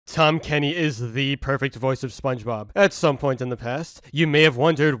Tom Kenny is the perfect voice of SpongeBob. At some point in the past, you may have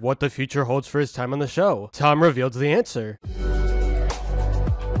wondered what the future holds for his time on the show. Tom revealed the answer.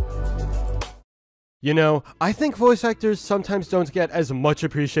 You know, I think voice actors sometimes don't get as much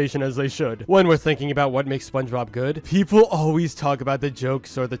appreciation as they should. When we're thinking about what makes SpongeBob good, people always talk about the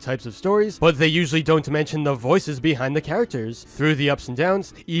jokes or the types of stories, but they usually don't mention the voices behind the characters. Through the ups and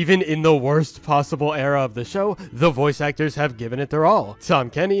downs, even in the worst possible era of the show, the voice actors have given it their all. Tom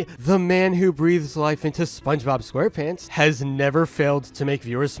Kenny, the man who breathes life into SpongeBob SquarePants, has never failed to make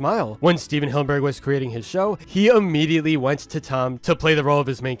viewers smile. When Stephen Hillenburg was creating his show, he immediately went to Tom to play the role of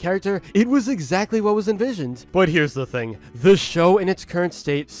his main character. It was exactly what was envisioned. But here's the thing, the show in its current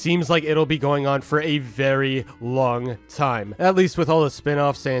state seems like it'll be going on for a very long time, at least with all the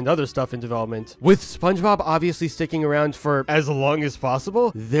spin-offs and other stuff in development. With SpongeBob obviously sticking around for as long as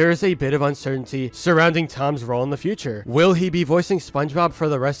possible, there's a bit of uncertainty surrounding Tom's role in the future. Will he be voicing SpongeBob for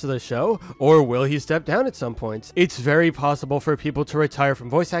the rest of the show, or will he step down at some point? It's very possible for people to retire from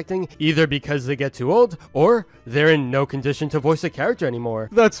voice acting, either because they get too old, or they're in no condition to voice a character anymore.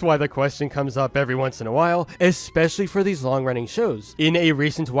 That's why the question comes up every once in a while, especially for these long-running shows. In a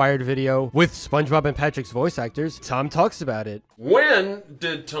recent Wired video with SpongeBob and Patrick's voice actors, Tom talks about it. When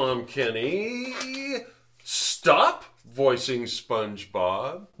did Tom Kenny stop voicing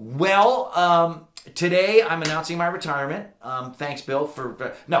SpongeBob? Well, today I'm announcing my retirement. Thanks, Bill,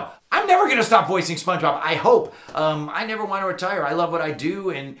 for... No, I'm never going to stop voicing SpongeBob. I hope. I never want to retire. I love what I do,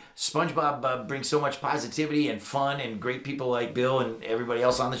 and SpongeBob brings so much positivity and fun and great people like Bill and everybody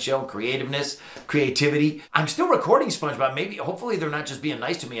else on the show, creativity. I'm still recording SpongeBob. Maybe, hopefully they're not just being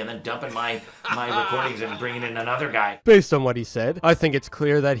nice to me and then dumping my recordings and bringing in another guy. Based on what he said, I think it's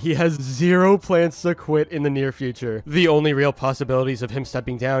clear that he has zero plans to quit in the near future. The only real possibilities of him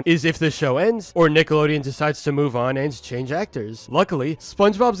stepping down is if the show ends, or Nickelodeon decides to move on and change actors. Luckily,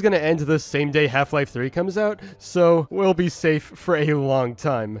 SpongeBob's gonna end the same day Half-Life 3 comes out, so we'll be safe for a long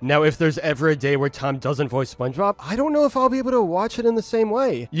time. Now, if there's ever a day where Tom doesn't voice SpongeBob, I don't know if I'll be able to watch it in the same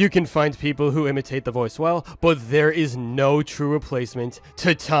way. You can find people who imitate the voice well, but there is no true replacement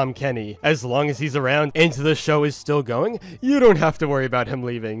to Tom Kenny. As long as he's around and the show is still going, you don't have to worry about him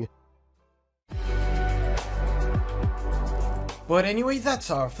leaving. But anyway,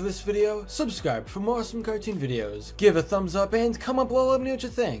 that's all for this video. Subscribe for more awesome cartoon videos. Give a thumbs up and comment below, let me know what you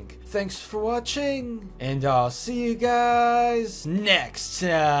think. Thanks for watching, and I'll see you guys next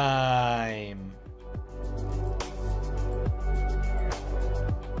time.